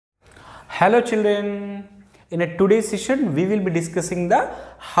Hello children, in today's session we will be discussing the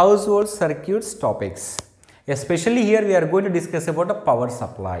household circuits topics. Especially here we are going to discuss about a power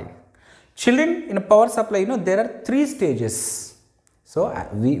supply. Children, in a power supply, there are three stages. So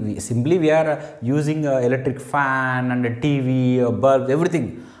we are using electric fan and a TV, a bulb,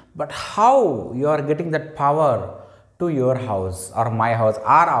 everything. But how you are getting that power to your house or my house,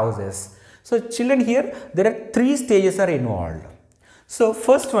 our houses? So children, here there are three stages are involved. So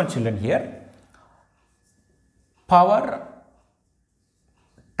first one, children, here power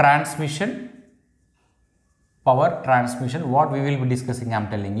transmission, what we will be discussing, I am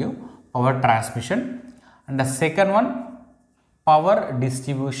telling you, power transmission. And the second one, power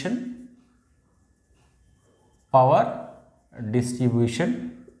distribution.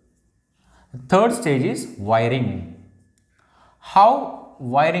 The third stage is wiring, how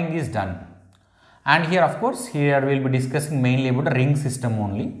wiring is done. And here of course, here we will be discussing mainly about the ring system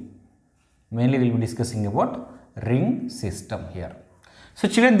only. Mainly we will be discussing about ring system here. So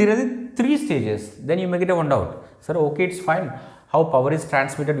children, there are three stages. Then you may get one doubt. Sir, okay, it's fine. How power is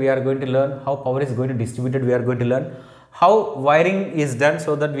transmitted, we are going to learn. How power is going to distributed, we are going to learn. How wiring is done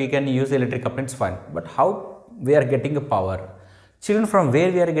so that we can use electric appliance, fine. But how we are getting a power? Children, from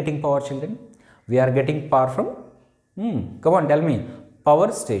where we are getting power, children? We are getting power from, come on, tell me,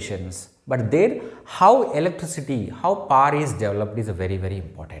 power stations. But there, how electricity, how power is developed is very, very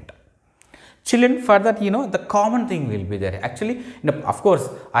important. Children, for that, the common thing will be there. Actually, of course,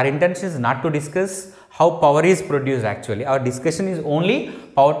 our intention is not to discuss how power is produced actually. Our discussion is only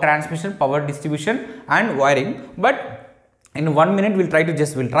power transmission, power distribution and wiring. But in 1 minute, we'll try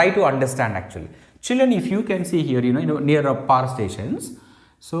to understand actually. Children, if you can see here, near power stations.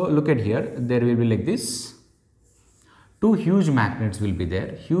 So look at here, there will be like this. Two huge magnets will be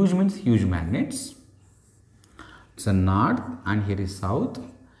there. Huge means huge magnets. It's a north and here is south.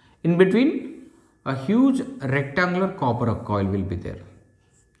 In between, a huge rectangular copper coil will be there.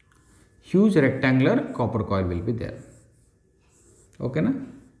 Huge rectangular copper coil will be there. Okay, na?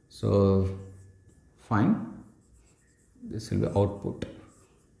 So fine. This will be output.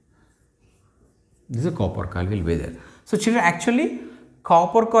 This is a copper coil will be there. So children, actually,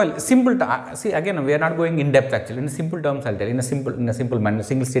 copper coil, simple, see again we are not going in depth actually, in simple terms I will tell you, in a simple manner,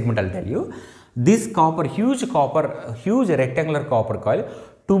 single statement I will tell you. This huge rectangular copper coil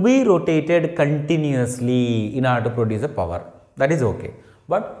to be rotated continuously in order to produce a power, that is okay.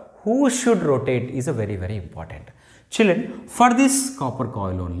 But who should rotate is a very, very important. Children, for this copper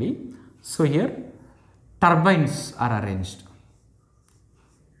coil only, so here turbines are arranged.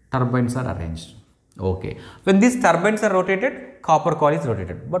 Okay. When these turbines are rotated, copper coil is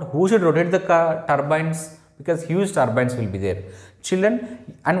rotated. But who should rotate the turbines? Because huge turbines will be there. Children,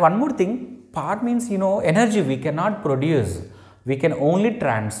 and one more thing, power means, energy we cannot produce. We can only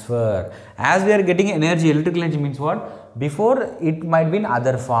transfer. As we are getting energy, electrical energy means what? Before it might be in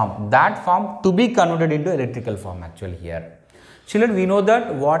other form. That form to be converted into electrical form actually here. Children, we know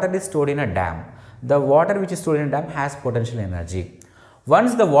that water is stored in a dam. The water which is stored in a dam has potential energy.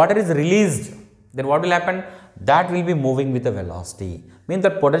 Once the water is released, then what will happen? That will be moving with a velocity. Means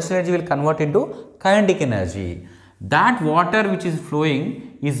that potential energy will convert into kinetic energy. That water which is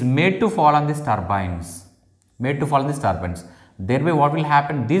flowing is made to fall on these turbines. Thereby what will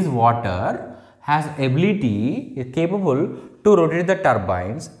happen? This water has ability, is capable to rotate the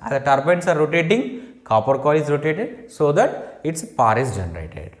turbines. As the turbines are rotating, copper coil is rotated so that its power is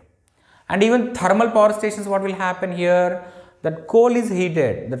generated. And even thermal power stations, what will happen here? That coal is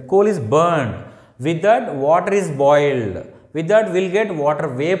heated, that coal is burned. With that, water is boiled. With that, we will get water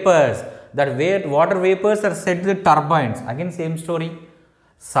vapors. That water vapors are sent to the turbines. Again, same story.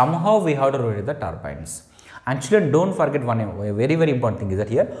 Somehow, we have to rotate the turbines. And children, don't forget one very, very important thing is that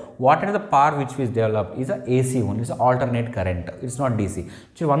here, whatever the power which is developed is a AC only. It's alternate current. It's not DC.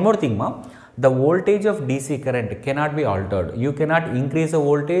 Children, one more thing, the voltage of DC current cannot be altered. You cannot increase the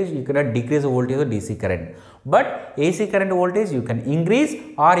voltage, you cannot decrease the voltage of DC current. But AC current voltage you can increase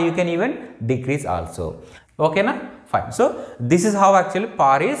or you can even decrease also. Okay, na? Fine. So this is how actually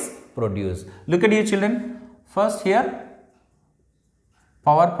power is produced. Look at here, children. First here,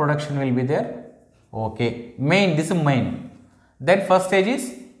 power production will be there. Okay, this is main. Then first stage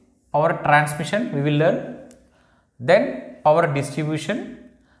is power transmission, we will learn. Then power distribution.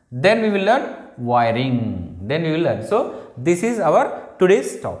 Then we will learn wiring. So this is our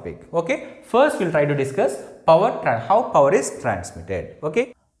today's topic. Okay, first we will try to discuss how power is transmitted.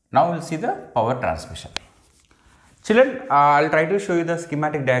 Okay, now we will see the power transmission. Children, I will try to show you the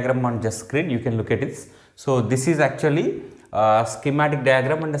schematic diagram on the screen. You can look at it. So this is actually a schematic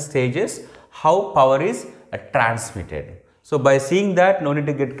diagram and the stages how power is transmitted. So by seeing that, no need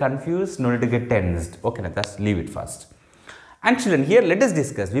to get confused, no need to get tensed. Okay, now just leave it first. And children, here let us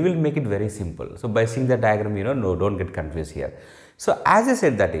discuss. We will make it very simple. So by seeing the diagram, no, don't get confused here. So as I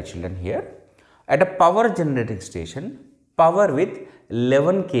said that, children, here at a power generating station, power with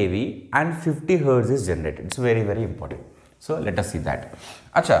 11 kV and 50 Hertz is generated. It's very, very important. So let us see that.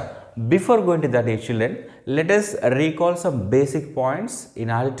 Acha, before going to that, children, let us recall some basic points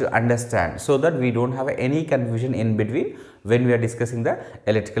in order to understand, so that we don't have any confusion in between when we are discussing the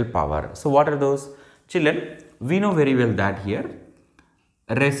electrical power. So what are those? Children, we know very well that here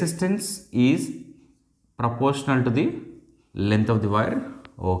resistance is proportional to the length of the wire.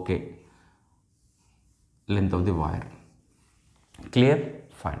 Okay, length of the wire. Clear?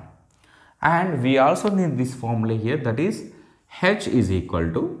 Fine. And we also need this formula here, that is H is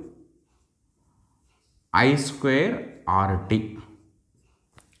equal to I square RT.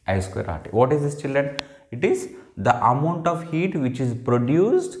 I square RT. What is this, children? It is the amount of heat which is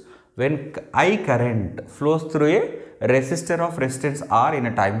produced when I current flows through a resistor of resistance R in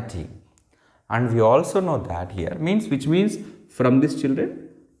a time t. And we also know that here which means from this, children,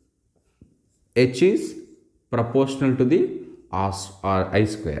 H is proportional to the I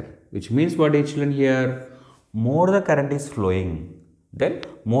square, which means what, children, here more the current is flowing, then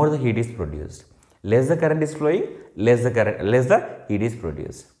more the heat is produced. Less the current is flowing, less the heat is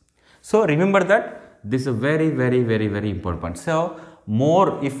produced. So remember that this is a very, very, very, very important point. So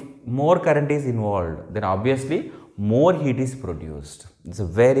if more current is involved, then obviously more heat is produced. It's a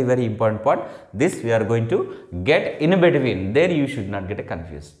very, very important point. This we are going to get in between. There you should not get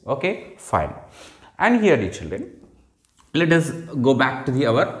confused. Okay, fine. And here, children, let us go back to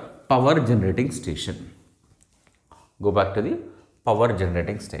our power generating station. Go back to the power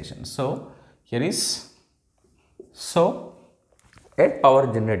generating station. So here is, so at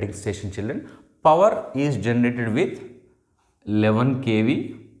power generating station, children, power is generated with 11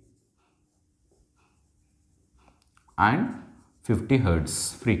 kV and 50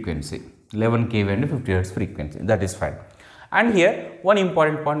 Hertz frequency. 11 kV and 50 Hertz frequency. That is fine. And here one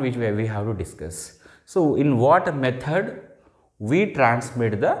important point which we have to discuss. So in what method we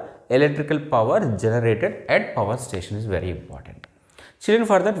transmit the electrical power generated at power station is very important. Children,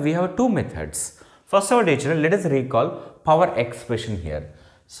 for that we have two methods. First of all, children, let us recall power expression here.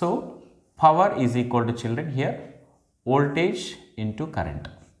 So power is equal to, children, here voltage into current.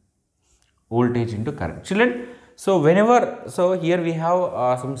 Voltage into current. Children, so here we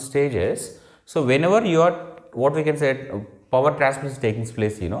have some stages. So whenever you are, what we can say, power transmission is taking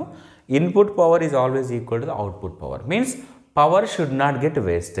place, input power is always equal to the output power. Means power should not get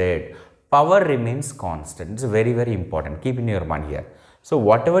wasted. Power remains constant. It's very, very important. Keep in your mind here. So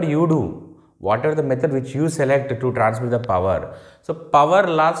whatever you do, whatever the method which you select to transmit the power, so power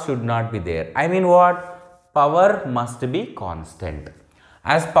loss should not be there. I mean what? Power must be constant.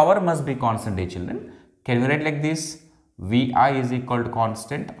 As power must be constant, children, can we write like this? Vi is equal to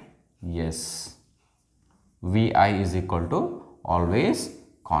constant. Yes. Vi is equal to always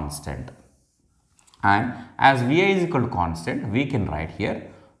constant. And as Vi is equal to constant, we can write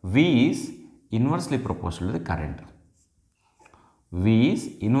here V is inversely proportional to the current. V is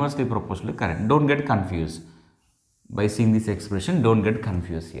inversely proportional to current. Don't get confused. By seeing this expression, don't get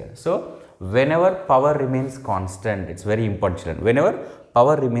confused here. So whenever power remains constant, it's very important, children. Whenever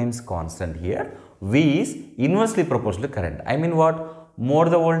power remains constant here, V is inversely proportional to current. I mean what? More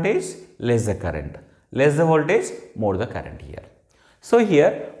the voltage, less the current. Less the voltage, more the current here. So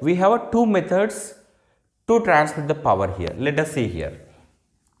here we have two methods to transmit the power here. Let us see here.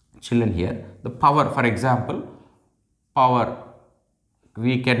 Children, here the power, for example, power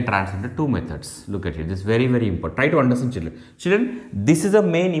we can transmit the two methods. Look at it. This is very, very important. Try to understand, children. Children, this is the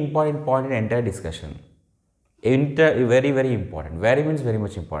main important point in the entire discussion. Very, very important. Very means very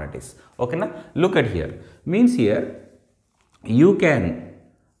much important is. Okay, now look at here. Means here you can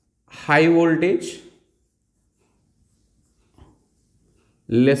high voltage,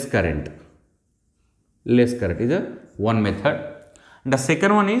 less current. Less current is a one method. The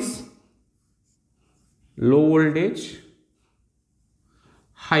second one is low voltage,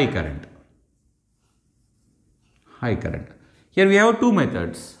 high current. High current. Here we have two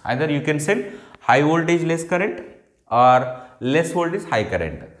methods. Either you can send high voltage less current or less voltage high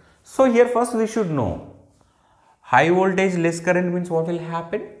current. So here first we should know high voltage less current means what will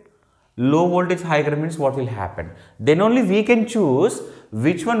happen, low voltage high current means what will happen. Then only we can choose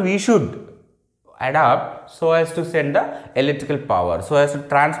which one we should adapt so as to send the electrical power, so as to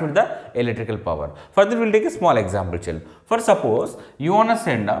transmit the electrical power. Further, we will take a small example, children. For suppose you want to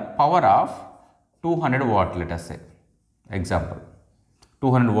send a power of 200 watt, let us say, example,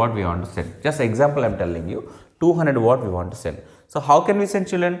 200 watt we want to send. Just example I am telling you, 200 watt we want to send. So how can we send,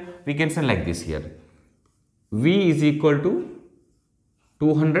 children? We can send like this here. V is equal to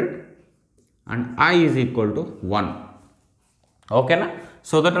 200 and I is equal to 1. Okay na?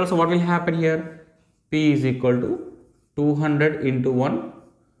 So that also what will happen here? P is equal to 200 into 1.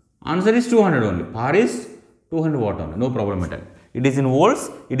 Answer is 200 only. Power is 200 watt only. No problem at all. It is in volts,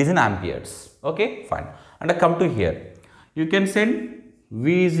 it is in amperes. Okay, fine. And I come to here. You can send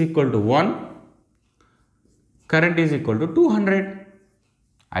V is equal to 1. Current is equal to 200.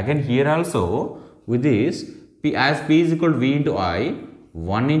 Again here also with this, P as P is equal to V into I,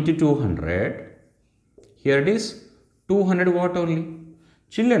 1 into 200. Here it is 200 watt only.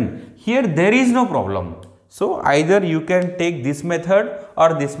 Children, here there is no problem. So either you can take this method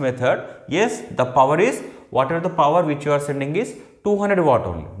or this method. Yes, the power is, whatever the power which you are sending is 200 watt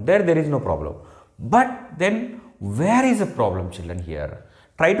only. There is no problem. But then where is the problem, children, here?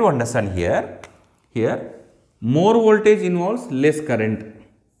 Try to understand here. Here, more voltage involves less current.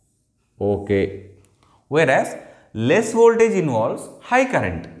 Okay. Whereas less voltage involves high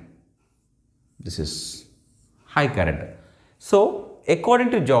current. This is high current. So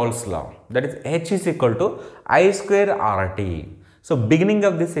according to Joule's law, that is H is equal to I square RT. So beginning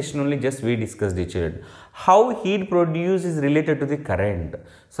of this session only just we discussed it, children. How heat produced is related to the current.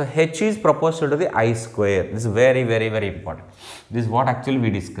 So H is proportional to the I square. This is very important. This is what actually we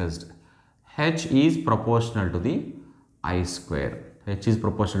discussed. H is proportional to the I square. H is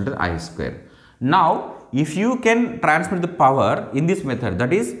proportional to the I square. Now, if you can transmit the power in this method,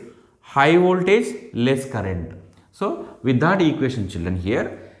 that is high voltage, less current. So, with that equation, children,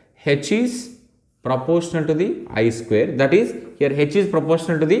 here H is proportional to the I square. That is, here H is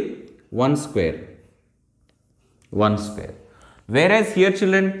proportional to the 1 square. 1 square. Whereas here,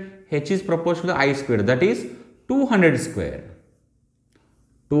 children, H is proportional to I square. That is 200 square.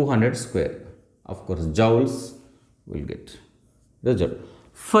 200 square. Of course, joules will get the joule.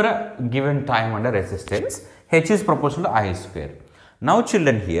 For a given time under resistance, H is proportional to I square. Now,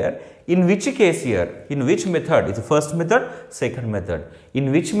 children, here, in which case here, in which method? It's the first method, second method.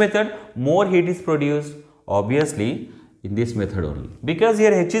 In which method more heat is produced? Obviously, in this method only. Because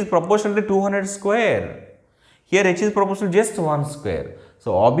here H is proportional to 200 square. Here H is proportional to just 1 square.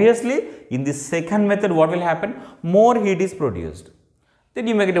 So, obviously, in this second method, what will happen? More heat is produced. Then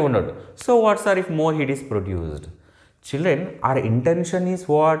you make it a wonder. So, what, sir, if more heat is produced? Children, our intention is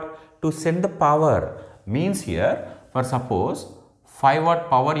what? To send the power. Means here, for suppose 5 watt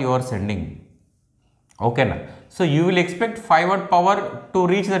power you are sending. Okay, na? So you will expect 5 watt power to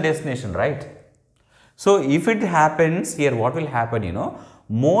reach the destination, right? So if it happens here, what will happen, you know,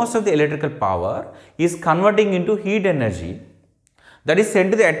 most of the electrical power is converting into heat energy that is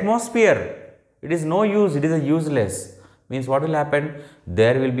sent to the atmosphere. It is no use, it is a useless. Means what will happen?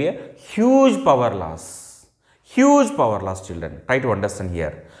 There will be a huge power loss. Huge power loss, children. Try to understand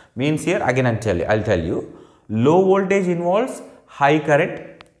here. Means here, again I'll tell you, low voltage involves high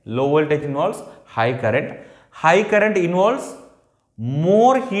current. Low voltage involves high current. High current involves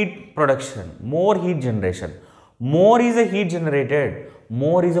more heat production, more heat generation. More is a heat generated,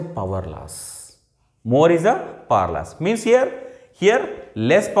 more is a power loss. More is a power loss. Means here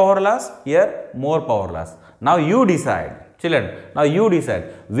less power loss, here more power loss. Now you decide, children, now you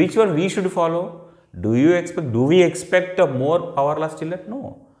decide which one we should follow. Do we expect a more power loss, children?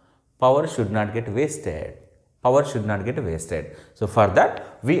 No. Power should not get wasted. Power should not get wasted. So for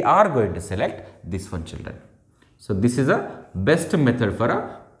that, we are going to select this one, children. So this is a best method for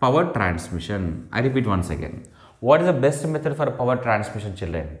a power transmission. I repeat once again. What is the best method for a power transmission,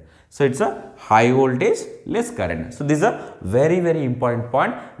 children? So it's a high voltage, less current. So this is a very important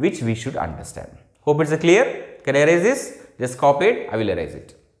point which we should understand. Hope it's clear. Can I erase this? Just copy it. I will erase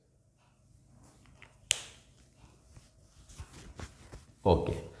it.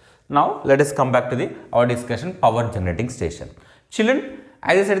 Okay. Now let us come back to our discussion, power generating station. Children,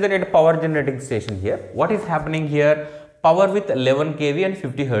 as I said that at a power generating station here, what is happening here? Power with 11 kV and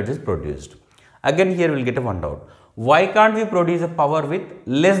 50 Hz is produced. Again here we will get a one doubt. Why can't we produce a power with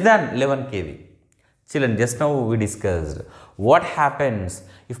less than 11 kV? Children, just now we discussed what happens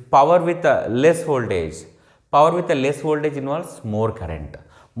if power with a less voltage. Power with a less voltage involves more current.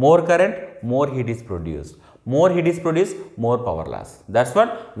 More current, more heat is produced. More heat is produced, more power loss. That's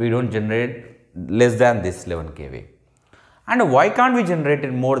what we don't generate less than this 11 kV. And why can't we generate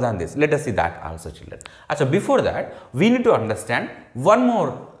it more than this? Let us see that also, children. So before that, we need to understand one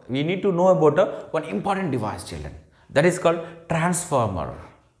more. We need to know about one important device, children. That is called transformer.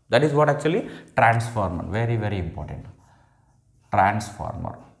 That is what actually transformer. Very important.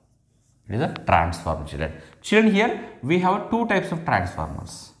 Transformer. It is a transformer, children. Children, here we have two types of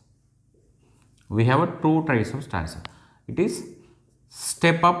transformers. we have two types of transformer. It is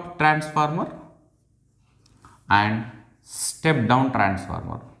step up transformer and step down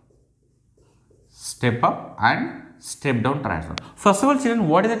transformer. Step up and step down transformer. First of all, children,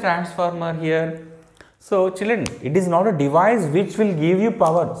 what is a transformer here? So, children, it is not a device which will give you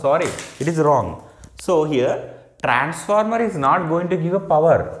power. Sorry, it is wrong. So, here transformer is not going to give a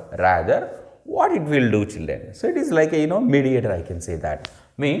power. Rather, what it will do, children? So, it is like a mediator, I can say that.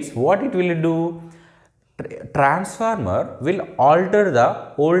 Means what it will do? Transformer will alter the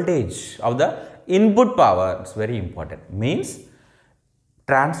voltage of the input power. It's very important. Means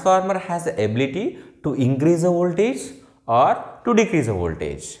transformer has the ability to increase the voltage or to decrease the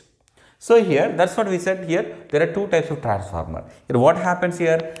voltage. So here, that's what we said here. There are two types of transformer. Here, what happens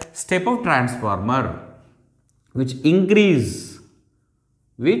here? Step up transformer, which increase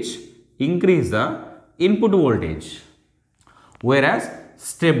the input voltage, whereas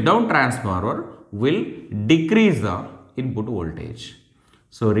step down transformer will decrease the input voltage.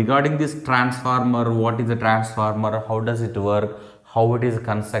 So regarding this transformer, what is a transformer, how does it work, how it is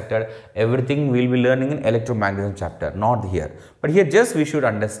constructed, everything we will be learning in electromagnetism chapter, not here. But here just we should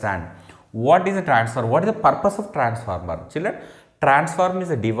understand what is a transformer, what is the purpose of transformer. Children, transformer is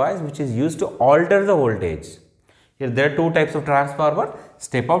a device which is used to alter the voltage. Here there are two types of transformer,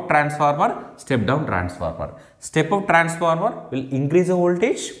 step up transformer, step down transformer. Step up transformer will increase the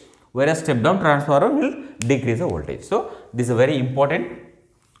voltage, whereas step down transformer will decrease the voltage. So this is very important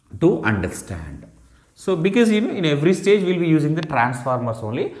to understand. So because in every stage we will be using the transformers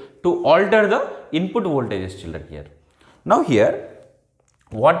only to alter the input voltages, children. Here now here,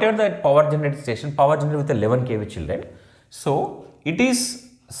 whatever the power generating station, power generated with 11 kV, children. So it is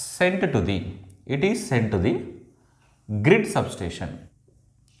sent to the grid substation.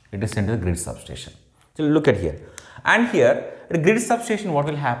 It is sent to the grid substation. So look at here, and here at grid substation, what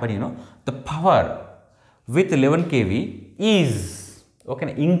will happen? The power with 11 kV is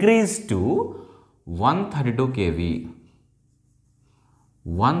increased to 132 kV.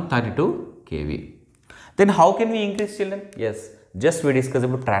 132 kV. Then how can we increase, children? Yes, just we discussed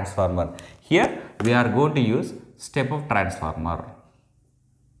about transformer. Here we are going to use step up transformer.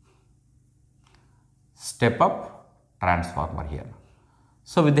 Step up transformer here.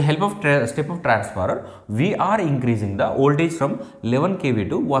 So with the help of step up transformer, we are increasing the voltage from 11 kV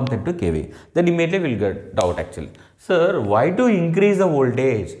to 132 kV. Then immediately we will get doubt actually. Sir, why to increase the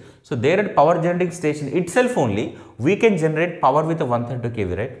voltage? So there at power generating station itself only, we can generate power with a 132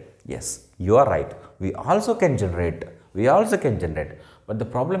 kV, right? Yes, you are right. We also can generate. But the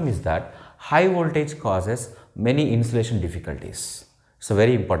problem is that high voltage causes many insulation difficulties. So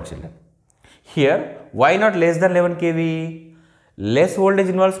very important, children. Here, why not less than 11 kV? Less voltage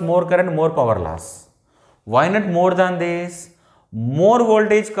involves more current, more power loss. Why not more than this? More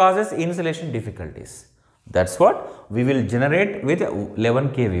voltage causes insulation difficulties. That's what we will generate with 11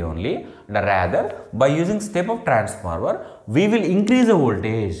 kV only. Rather, by using step up transformer, we will increase the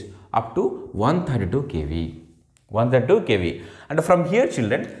voltage up to 132 kV. 132 kV. And from here,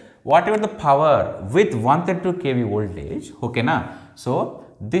 children, whatever the power with 132 kV voltage, okay na? So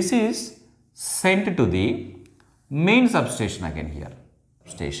this is sent to the main substation again here,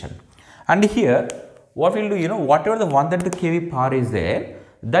 station. And here, what we'll do, whatever the 132 kV power is there,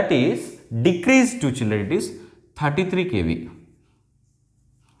 that is decreased to, children, it is 33 kV.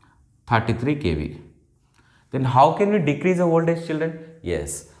 33 kV. Then how can we decrease the voltage, children?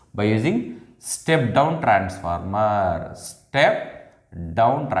 Yes, by using step down transformer. Step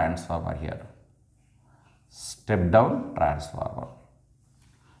down transformer here. Step down transformer.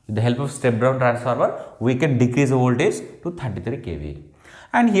 With the help of step down transformer, we can decrease the voltage to 33 kV.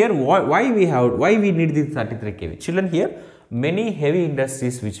 And here, why we need this 33 kV? Children, here many heavy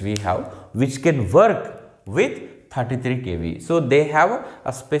industries which we have, which can work with 33 kV. So they have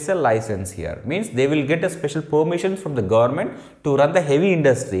a special license here. Means they will get a special permission from the government to run the heavy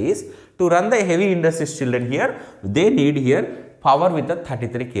industries. To run the heavy industries, children, here they need here power with the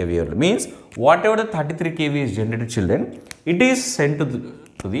 33 kV only. Means whatever the 33 kV is generated, children, it is sent to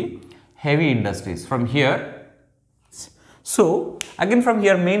the heavy industries from here. So again from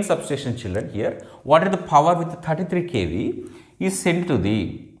here main substation, children, here what is the power with the 33 kV is sent to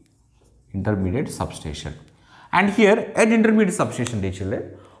the intermediate substation. And here at intermediate substation,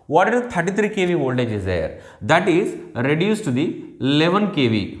 children, what is the 33 kV voltage is there, that is reduced to the 11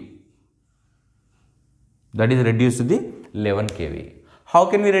 kV. That is reduced to the 11 kV. How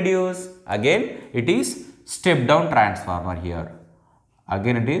can we reduce? Again it is step down transformer here.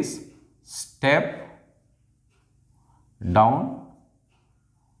 Again it is step down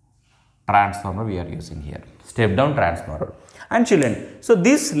transformer we are using here. Step down transformer. And children, so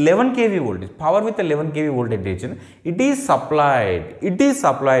this 11 kV voltage, power with 11 kV voltage division, it is supplied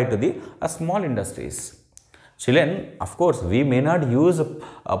to the small industries. Children, of course, we may not use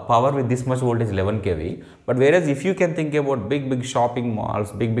power with this much voltage 11 kV, but whereas if you can think about big shopping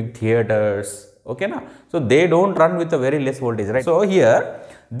malls, big theaters, okay na, so they don't run with a very less voltage, right? So here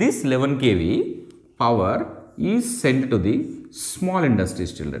this 11 kV power is sent to the small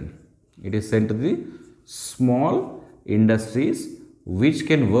industries, children. It is sent to the small industries which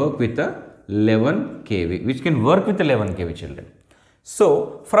can work with a 11 kV, children.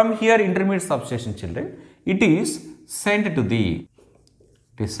 So from here intermediate substation, children, it is sent to the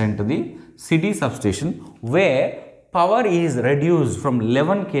city substation where power is reduced from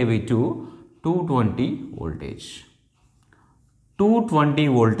 11 kV to 220 voltage. 220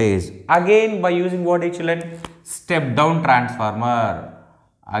 voltage again by using what, children? Step down transformer.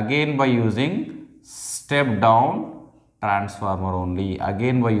 Again by using step down transformer only.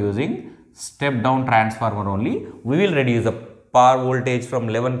 We will reduce the power voltage from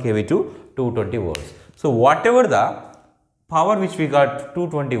 11 kV to 220 volts. So whatever the power which we got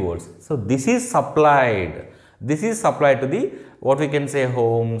 220 volts. So this is supplied to the what we can say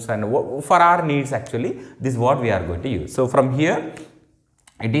homes, and for our needs actually this is what we are going to use. So from here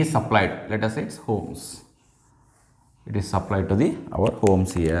it is supplied, let us say it's homes. It is supplied to the our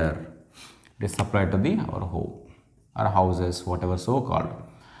homes here. It is supplied to the our home, our houses, whatever so called.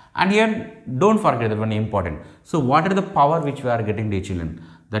 And here don't forget that one important. So what are the power which we are getting, dear children?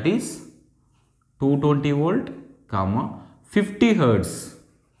 That is 220 volt, 50 hertz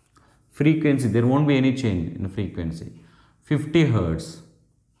frequency. There won't be any change in the frequency. 50 hertz.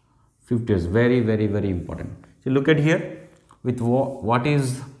 50 hertz, very important. So look at here with what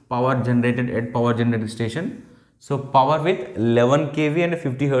is power generated at power generating station. So power with 11 kV and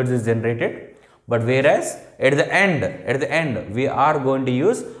 50 hertz is generated, but whereas at the end we are going to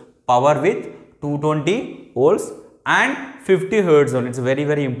use power with 220 volts and 50 hertz only. It's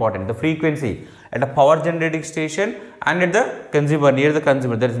very important. The frequency at a power generating station and at the consumer,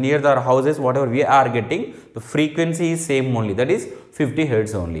 that is near our houses, whatever we are getting, the frequency is same only, that is 50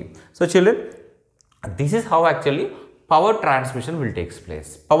 hertz only. So children, this is how actually power transmission will take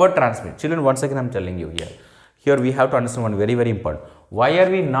place. Power transmission, children, once again I am telling you here we have to understand one very important. Why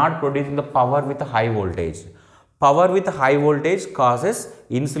are we not producing the power with a high voltage? Power with a high voltage causes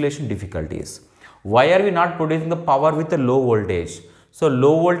insulation difficulties. Why are we not producing the power with a low voltage? So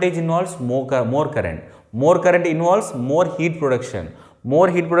low voltage involves more current. More current involves more heat production. More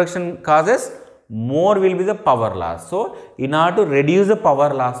heat production causes more will be the power loss. So in order to reduce the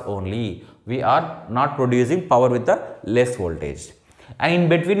power loss only, we are not producing power with a less voltage. And in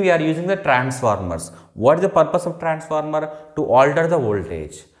between we are using the transformers. What is the purpose of transformer? To alter the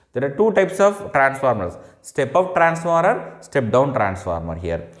voltage. There are two types of transformers, step up transformer, step down transformer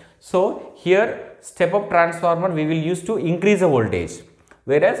here. So here step up transformer we will use to increase the voltage,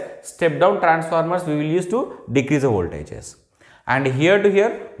 whereas step down transformers we will use to decrease the voltages. And here to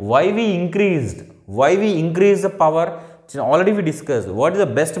here, why we increase the power? Already we discussed what is the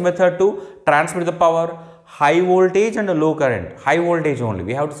best method to transmit the power. High voltage and low current. High voltage only.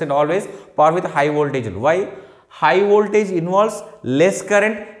 We have to send always power with high voltage. Why? High voltage involves less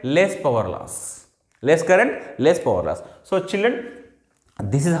current, less power loss. Less current, less power loss. So children,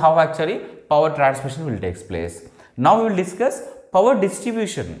 this is how actually power transmission will take place. Now we will discuss power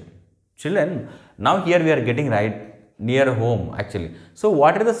distribution. Children, now here we are getting right near home actually. So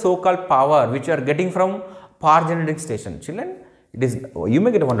what are the so-called power which you are getting from power generating station? Children, it is, you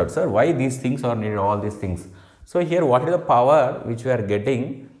may get wondered, sir, why these things are needed, all these things. So here what is the power which we are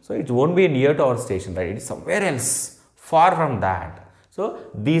getting? So it won't be near to our station, right? It is somewhere else, far from that.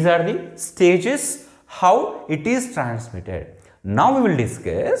 So these are the stages how it is transmitted. Now we will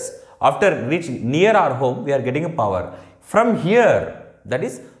discuss after reaching near our home, we are getting a power. From here, that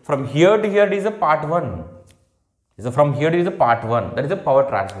is from here to here, it is a part 1. So from here it is a part 1, that is the power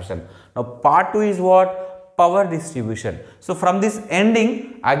transmission. Now part 2 is what? Power distribution. So from this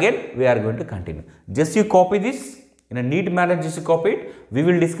ending, again we are going to continue. Just you copy this in a neat manner, just you copy it. We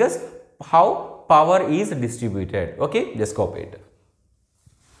will discuss how power is distributed. Okay, just copy it.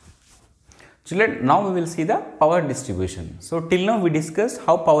 Children, now we will see the power distribution. So till now we discussed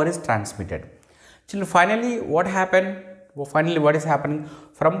how power is transmitted. Children, finally what happened? Finally what is happening?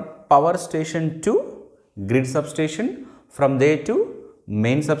 From power station to grid substation, from there to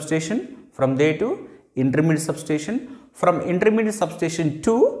main substation, from there to intermediate substation, from intermediate substation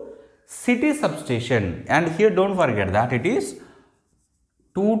to city substation. And here don't forget that it is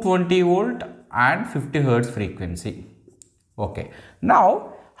 220 volt and 50 hertz frequency. Okay.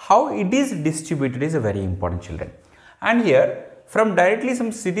 Now how it is distributed is a very important, children. And here from directly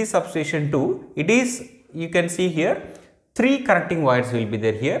some city substation to, it is, you can see here 3 connecting wires will be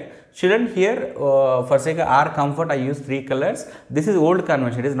there here. Children, here for sake of our comfort I use 3 colors. This is old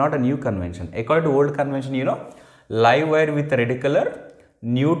convention, it is not a new convention. According to old convention, you know, live wire with a red color,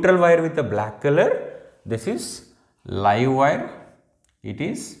 neutral wire with a black color. This is live wire, it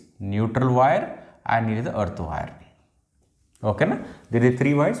is neutral wire, and it is the earth wire. Okay, na? There are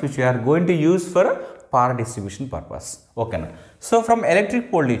 3 wires which we are going to use for a power distribution purpose. Okay, na? So from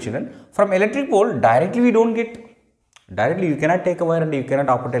electric pole, children, from electric pole directly we don't get, directly you cannot take a wire and you cannot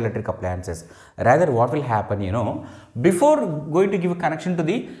operate electric appliances. Rather, what will happen, you know, before going to give a connection to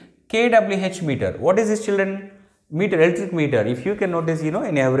the kWh meter. What is this, children? Meter, electric meter. If you can notice, you know,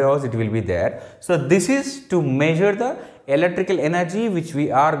 in every house it will be there. So this is to measure the electrical energy which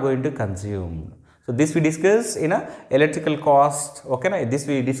we are going to consume. So this we discuss in a electrical cost. Okay, this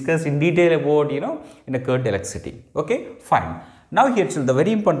we discuss in detail about, you know, in a current electricity. Okay, fine. Now here, children, the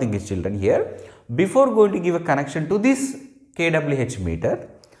very important thing is, children, here before going to give a connection to this kWh meter,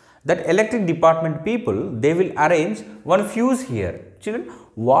 that electric department people, they will arrange one fuse here. Children,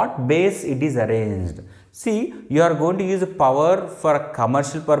 what base it is arranged? See, you are going to use power for a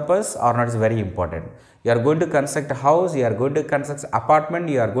commercial purpose or not is very important. You are going to construct a house, you are going to construct apartment,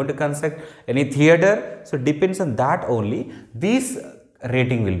 you are going to construct any theater. So depends on that only, this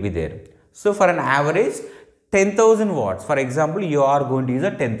rating will be there. So for an average 10,000 watts, for example, you are going to use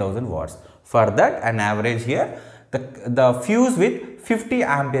a 10,000 watts. For that, an average here, the fuse with 50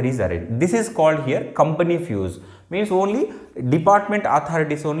 ampere is arranged. This is called here company fuse. Means only department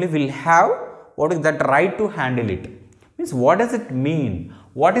authorities only will have what is that right to handle it. Means what does it mean?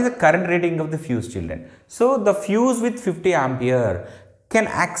 What is the current rating of the fuse, children? So the fuse with 50 ampere can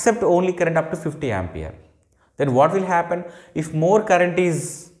accept only current up to 50 ampere. Then what will happen? If more current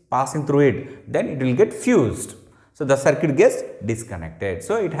is passing through it, then it will get fused. So the circuit gets disconnected.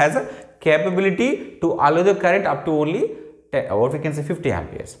 So it has a capability to allow the current up to only what we can say 50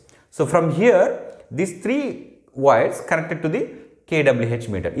 amperes. So from here, these 3 wires connected to the kWh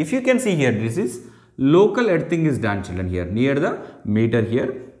meter. If you can see here, this is local earthing is done, children, here near the meter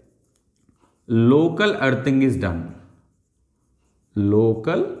here. Local earthing is done.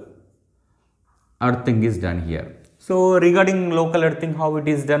 Local earthing is done here. So regarding local earthing, how it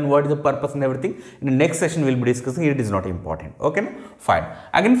is done, what is the purpose and everything, in the next session we will be discussing. It is not important. Okay, fine.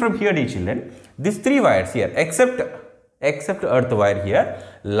 Again from here, dear children, these 3 wires here, except earth wire here,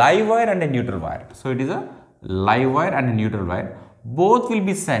 live wire and a neutral wire. So it is a live wire and a neutral wire. Both will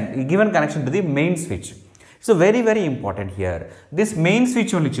be sent, given connection to the main switch. So very, very important here. This main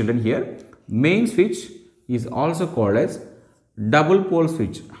switch only, children, here, main switch is also called as double pole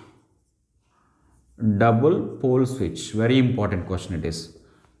switch. Double pole switch, very important question it is.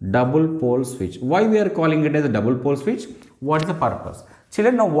 Double pole switch. Why we are calling it as a double pole switch? What is the purpose?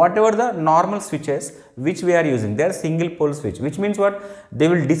 Children, now whatever the normal switches which we are using, they are single pole switch, which means what? They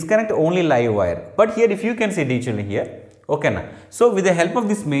will disconnect only live wire. But here if you can see, children, here, okay, now. So with the help of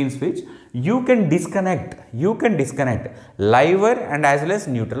this main switch, you can disconnect live wire and as well as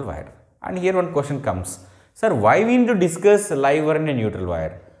neutral wire. And here one question comes, sir, why we need to discuss live wire and a neutral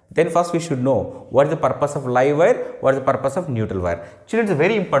wire? Then first we should know what is the purpose of live wire, what is the purpose of neutral wire. Children, the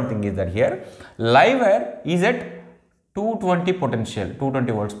very important thing is that here, live wire is at 220 potential,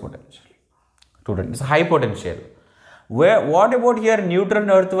 220 volts potential. 220, it's high potential. What about here neutral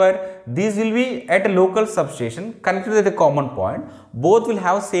and earth wire? These will be at a local substation connected at a common point. Both will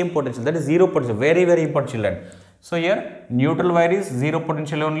have same potential, that is 0 potential. Very, very important, children. So here neutral wire is 0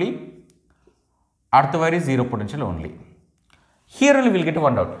 potential only, earth wire is 0 potential only. Here only we will get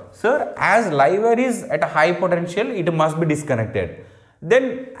one doubt. Sir, as live wire is at a high potential, it must be disconnected.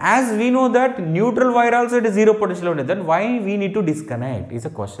 Then as we know that neutral wire also at a 0 potential only, then why we need to disconnect is a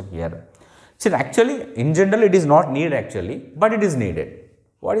question here. So actually, in general, it is not needed actually, but it is needed.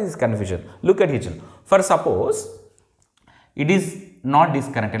 What is this confusion? Look at here, children. For suppose it is not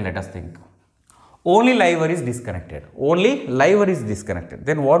disconnected, let us think. Only live wire is disconnected. Only live wire is disconnected.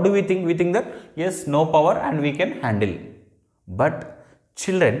 Then what do we think? We think that yes, no power and we can handle. But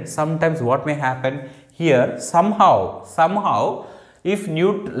children, sometimes what may happen here, somehow, if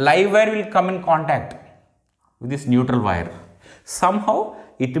live wire will come in contact with this neutral wire, somehow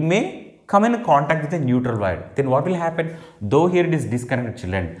it may come in contact with the neutral wire. Then what will happen? Though here it is disconnected,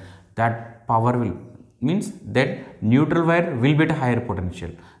 children, that power will, means that neutral wire will be at a higher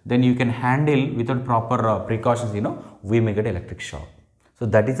potential. Then you can handle without proper precautions, we may get electric shock. So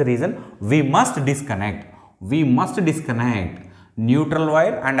that is the reason we must disconnect. We must disconnect neutral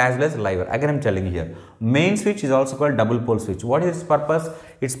wire and as well as live wire. Again I am telling you here, main switch is also called double pole switch. What is its purpose?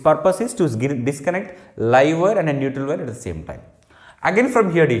 Its purpose is to disconnect live wire and a neutral wire at the same time. Again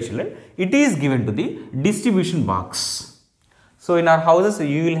from here, dear children, it is given to the distribution box. So in our houses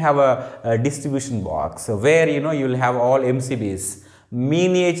you will have a distribution box where you will have all MCBs,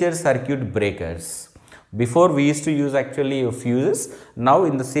 miniature circuit breakers. Before we used to use actually fuses, now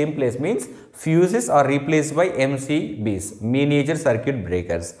in the same place means fuses are replaced by MCBs, miniature circuit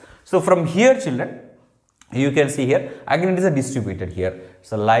breakers. So from here children, you can see here, again it is a distributed here.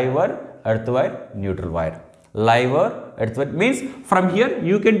 So live wire, earth wire, neutral wire. Live wire, earth wire means from here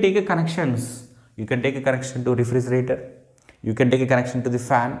you can take a connections. You can take a connection to refrigerator, you can take a connection to the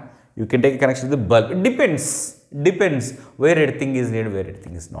fan, you can take a connection to the bulb. It depends where everything is needed, where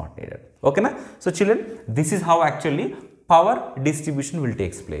everything is not needed. Okay na? So children, this is how actually power distribution will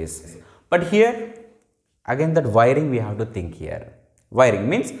take place. But here again that wiring we have to think here. Wiring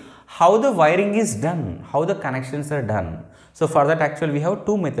means how the wiring is done, how the connections are done. So for that actually we have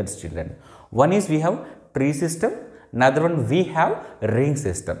two methods children. One is we have tree system, another one we have ring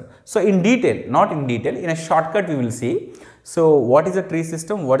system. So in detail, not in detail, in a shortcut we will see. So what is a tree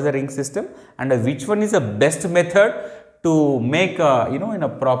system, what is a ring system, and which one is the best method to make in a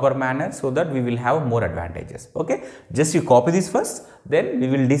proper manner so that we will have more advantages. Okay, just you copy this first, then we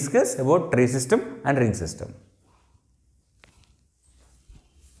will discuss about tree system and ring system.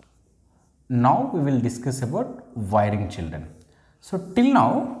 Now we will discuss about wiring children. So till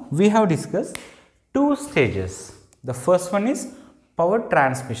now we have discussed two stages. The first one is power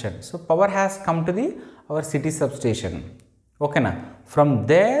transmission. So power has come to our city substation. Okay na? From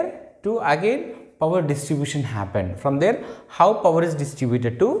there to again power distribution happened. From there how power is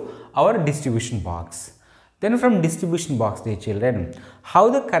distributed to our distribution box. Then from distribution box, dear children, how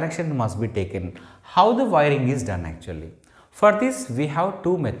the connection must be taken, how the wiring is done actually. For this we have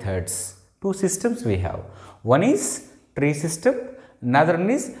two methods, two systems we have. One is tree system, another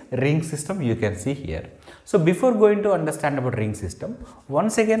one is ring system, you can see here. So before going to understand about ring system,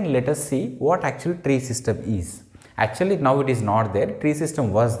 once again let us see what actually tree system is. Actually now it is not there, tree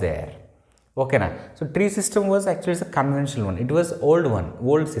system was there. Okay na? So tree system was actually a conventional one, it was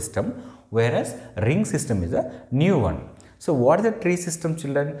old system, whereas ring system is a new one. So what is the tree system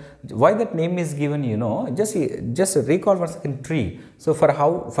children? Why that name is given, just recall once again tree. So for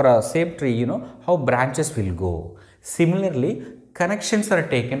a same tree, how branches will go. Similarly, connections are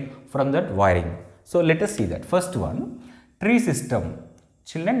taken from that wiring. So let us see that. First one, tree system.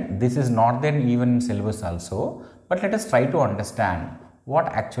 Children, this is not there even in syllabus also, but let us try to understand what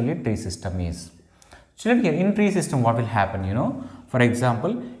actually tree system is. Children, here in tree system what will happen, for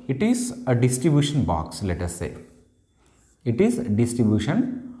example, it is a distribution box, let us say. It is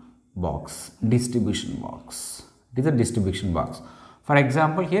distribution box. It is a distribution box. For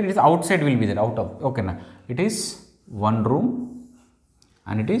example, here it is outside will be there, okay na. It is one room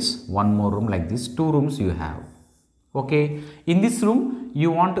and it is one more room, like this, two rooms you have. Okay, in this room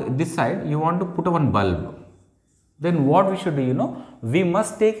you want to, this side you want to put one bulb. Then what we should do, we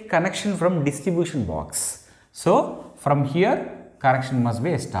must take connection from distribution box. So from here connection must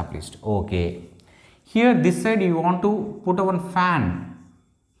be established. Okay, here this side you want to put one fan,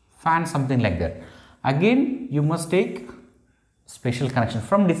 something like that. Again you must take special connection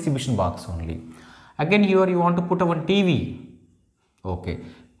from distribution box only. Again here you want to put one TV. Okay,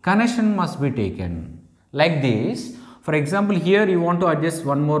 connection must be taken like this. For example, here you want to adjust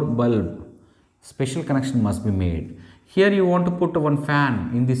one more bulb, special connection must be made. Here you want to put one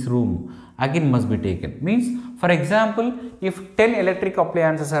fan in this room, again must be taken. Means, for example, if 10 electric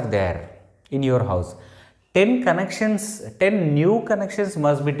appliances are there in your house, 10 new connections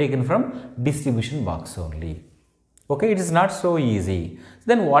must be taken from distribution box only. Okay, it is not so easy.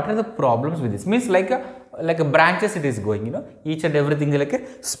 Then what are the problems with this? Means like a branches it is going, each and everything is like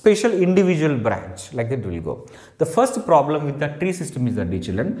a special individual branch, like that will go. The first problem with the tree system is that, dear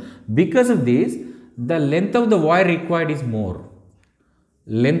children, because of this, the length of the wire required is more.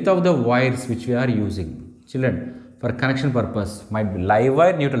 Length of the wires which we are using, children, for connection purpose might be live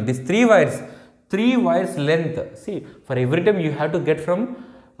wire, neutral. These three wires length. See, for every time you have to get from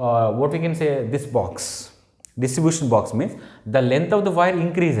what we can say this box. Distribution box means the length of the wire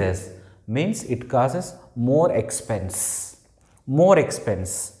increases, means it causes more expense.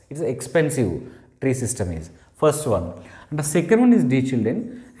 It is expensive, tree system is first one. And the second one is, dear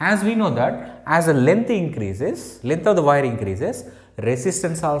children, as we know that as the length of the wire increases,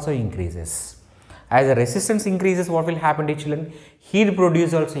 resistance also increases. As the resistance increases, what will happen, dear children? Heat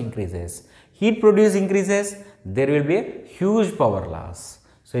produce also increases. Heat produce increases, there will be a huge power loss.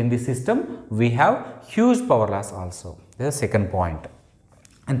 So in this system we have huge power loss also. This is the second point.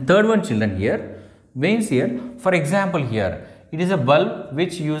 And third one, children, here means here, for example, here it is a bulb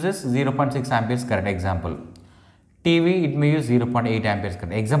which uses 0.6 amperes current. Example, TV, it may use 0.8 amperes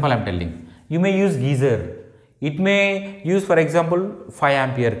current. Example I am telling. You may use geyser. It may use, for example, 5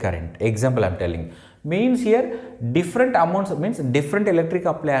 ampere current. Example I am telling. Means here different amounts, means different electric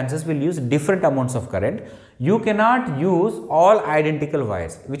appliances will use different amounts of current. You cannot use all identical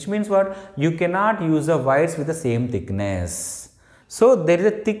wires, which means what? You cannot use the wires with the same thickness. So there is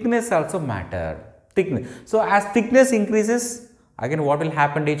a thickness also matter. Thickness. So as thickness increases, again what will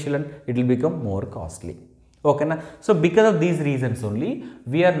happen, dear children? It will become more costly. Okay, na? So because of these reasons only,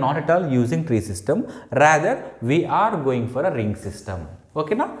 we are not at all using tree system. Rather, we are going for a ring system.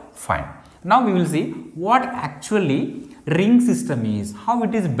 Okay, na? Fine. Now we will see what actually ring system is, how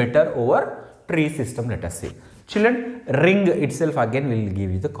it is better over tree system, let us see. Children, ring itself again will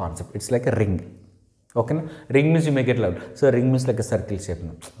give you the concept. It's like a ring. Okay, na? Ring means you make it loud. So ring means like a circle shape.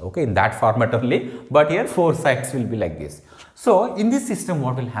 Okay, in that format only. But here 4 sides will be like this. So in this system,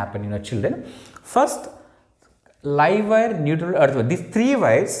 what will happen, children? First, live wire, neutral, earth wire. These 3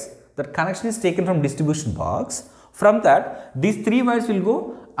 wires, the connection is taken from distribution box. From that, these 3 wires will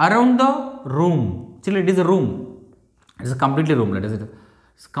go around the room. Children, it is a room. It is a completely room. Let us say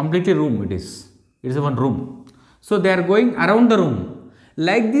it's completely room. It is a one room. So they are going around the room.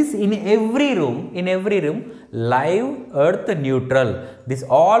 Like this, in every room, live, earth, neutral. This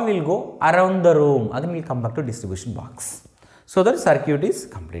all will go around the room. Again, we will come back to distribution box. So the circuit is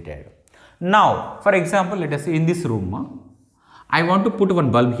completed. Now, for example, let us say in this room, I want to put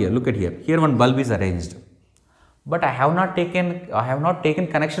one bulb here. Look at here. Here one bulb is arranged. But I have not taken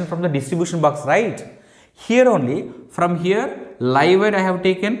connection from the distribution box, right? Here only, from here, live wire I have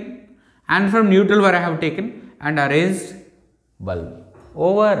taken, and from neutral wire I have taken and arranged bulb.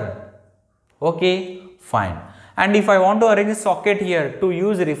 Over. Okay, fine. And if I want to arrange a socket here to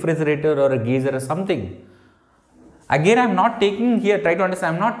use a refrigerator or a geyser or something, again I am not taking here, try to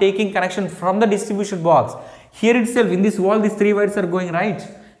understand, I am not taking connection from the distribution box. Here itself, in this wall, these 3 wires are going, right?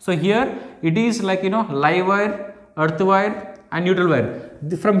 So here it is like, live wire, earth wire and neutral wire.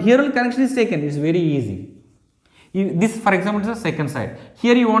 From here only connection is taken. It's very easy. This, for example, is the second side.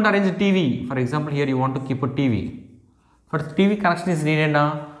 Here you want to arrange a TV. For example, here you want to keep a TV. For TV connection is needed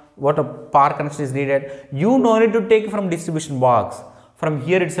now. What a power connection is needed. You no need to take from distribution box. From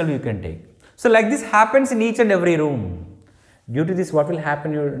here itself you can take. So like this happens in each and every room. Due to this, what will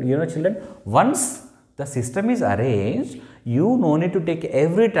happen, children? Once the system is arranged, you no need to take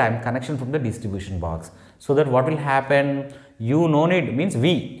every time connection from the distribution box. So that what will happen, you no need, means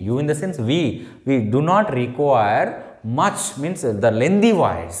we, you in the sense we do not require much, means the lengthy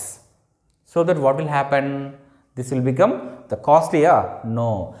wires. So that what will happen, this will become the costly,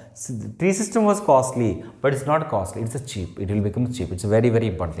 no, the tree system was costly, but it's not costly, it's a cheap, it will become cheap. It's a very, very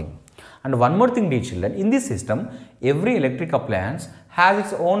important thing. And one more thing, dear children, in this system, every electric appliance has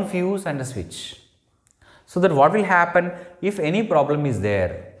its own fuse and a switch. So that what will happen, if any problem is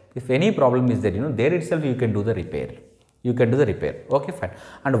there, there itself you can do the repair. Okay, fine.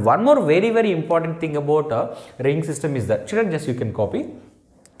 And one more very, very important thing about a ring system is that, children, just you can copy.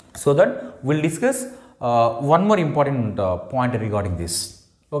 So that we'll discuss one more important point regarding this.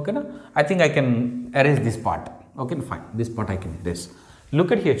 Okay, na? I think I can erase this part. Okay, fine. This part I can erase.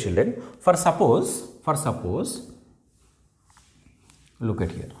 Look at here, children. For suppose, look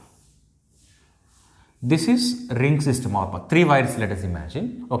at here. This is ring system or 3 wires, let us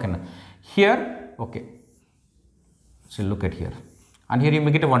imagine. Okay, now here, okay. So look at here. And here you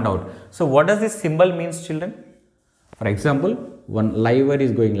may get one doubt. So what does this symbol means, children? For example, one live wire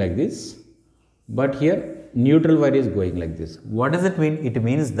is going like this, but here neutral wire is going like this. What does it mean? It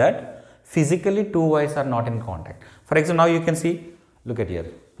means that physically 2 wires are not in contact. For example, now you can see, look at here.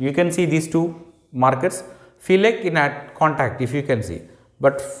 You can see these 2 markers feel like in at contact, if you can see.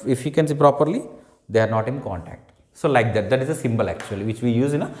 But if you can see properly, they are not in contact. So like that, that is a symbol actually which we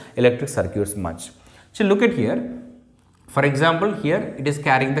use in electric circuits much. So look at here. For example, here it is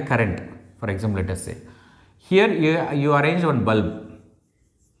carrying the current. For example, let us say here you arrange one bulb.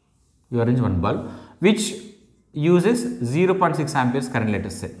 You arrange one bulb which uses 0.6 amperes current. Let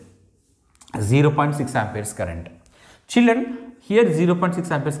us say 0.6 amperes current. Children, here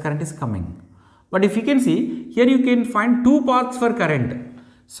 0.6 amperes current is coming. But if you can see, here you can find 2 paths for current.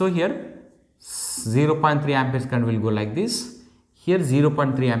 So here 0.3 amperes current will go like this. Here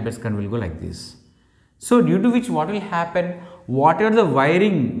 0.3 amperes current will go like this. So due to which what will happen, whatever the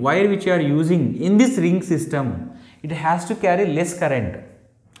wire which you are using in this ring system, it has to carry less current.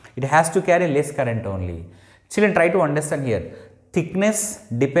 It has to carry less current only. Children, try to understand here. Thickness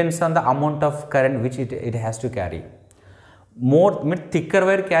depends on the amount of current which it has to carry. thicker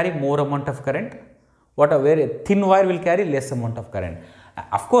wire carry more amount of current, where a thin wire will carry less amount of current.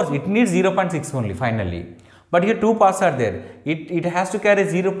 Of course, it needs 0.6 only finally. But here two paths are there. It has to carry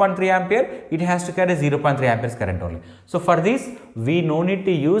 0.3 ampere, it has to carry 0.3 amperes current only. So for this, we no need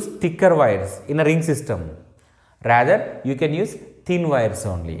to use thicker wires in a ring system. Rather, you can use thin wires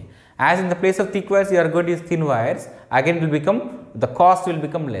only. As in the place of thick wires, you are going to use thin wires. Again, the cost will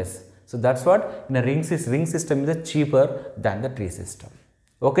become less. So that's what in a ring system is cheaper than the tree system.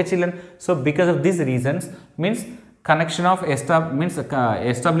 Okay, children. So because of these reasons, means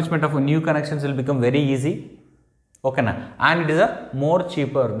establishment of new connections will become very easy. Okay, na? And it is more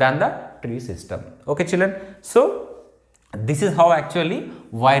cheaper than the tree system. Okay, children. So this is how actually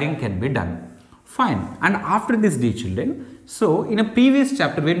wiring can be done. Fine. And after this, dear children, so in a previous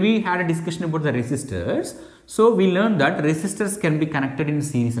chapter when we had a discussion about the resistors, so we learned that resistors can be connected in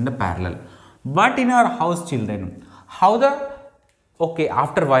series and parallel. But in our house, children,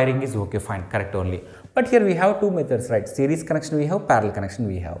 after wiring is okay, fine, correct only. But here we have two methods, right? Series connection we have, parallel connection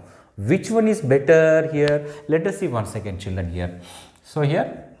we have. Which one is better here? Let us see once again, children, here. So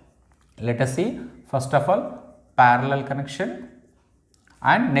here, let us see, first of all, parallel connection.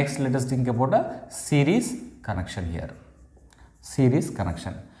 And next, let us think about a series connection here. Series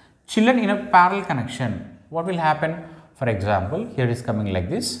connection. Children, in a parallel connection, what will happen? For example, here it is coming like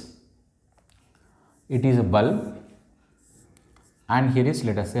this. It is a bulb. And here is,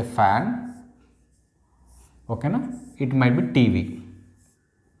 let us say, fan. Okay, na? It might be TV.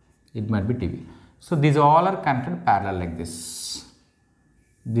 It might be TV. So these all are connected parallel like this.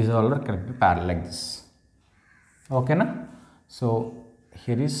 These all are connected parallel like this. Okay, na? So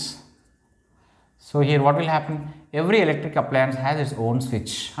here what will happen? Every electric appliance has its own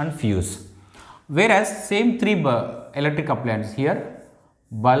switch and fuse. Whereas same three electric appliances here,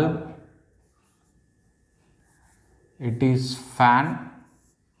 bulb, it is fan,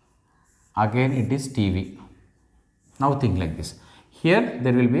 again it is TV. Now think like this. Here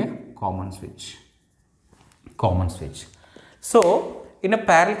there will be a common switch. So in a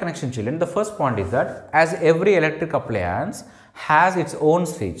parallel connection, children, the first point is that as every electric appliance has its own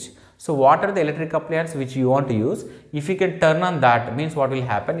switch. So what are the electric appliances which you want to use? If you can turn on that, means what will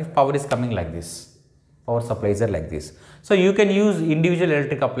happen if power is coming like this? Power supplies are like this. So you can use individual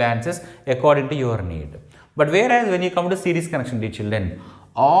electric appliances according to your need. But whereas when you come to series connection, dear children,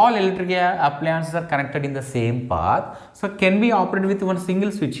 all electric appliances are connected in the same path. So can be operated with one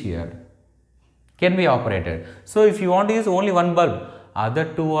single switch here. Can be operated. So if you want to use only one bulb,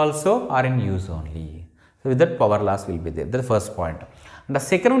 other two also are in use only. So with that, power loss will be there. That's the first point. And the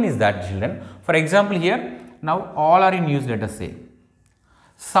second one is that, children, for example here, now all are in use, let us say.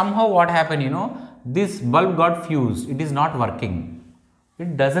 Somehow what happened, this bulb got fused. It is not working.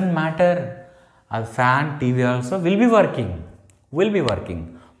 It doesn't matter. A fan, TV also will be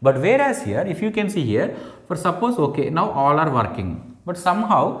working. But whereas here, if you can see here, for suppose, okay, now all are working. But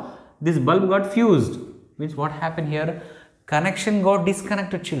somehow this bulb got fused. Means what happened here? Connection got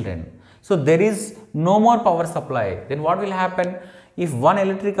disconnected, children. So there is no more power supply. Then what will happen? If one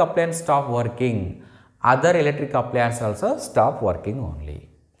electric appliance stop working, other electric appliance also stop working only.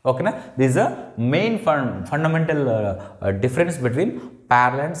 Okay, na? This is a main fundamental difference between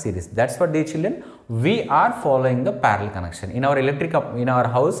parallel and series. That's what, dear children, we are following the parallel connection. In our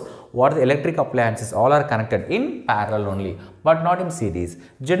house, what the electric appliances all are connected in parallel only, but not in series.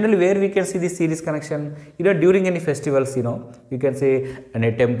 Generally, where we can see this series connection, during any festivals, you can say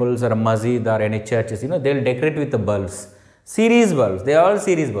any temples or a masjid or any churches, they will decorate with the bulbs. Series bulbs, they are all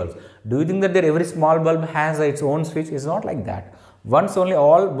series bulbs. Do you think that every small bulb has its own switch? It's not like that. Once only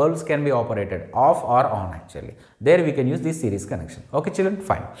all bulbs can be operated, off or on actually. There we can use this series connection. Okay, children,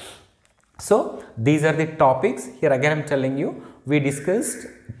 fine. So these are the topics. Here again I am telling you, we discussed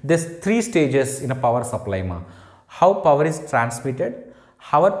this 3 stages in a power supply. How power is transmitted,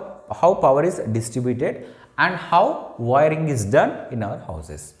 how power is distributed, and how wiring is done in our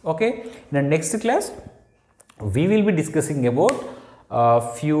houses. Okay, in the next class, we will be discussing about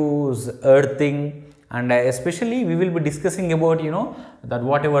fuse, earthing, and especially we will be discussing about that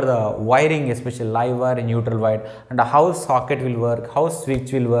whatever the wiring, especially live wire and neutral wire, and how socket will work, how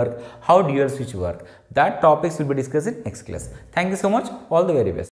switch will work, how dual switch work. That topics will be discussed in next class. Thank you so much. All the very best.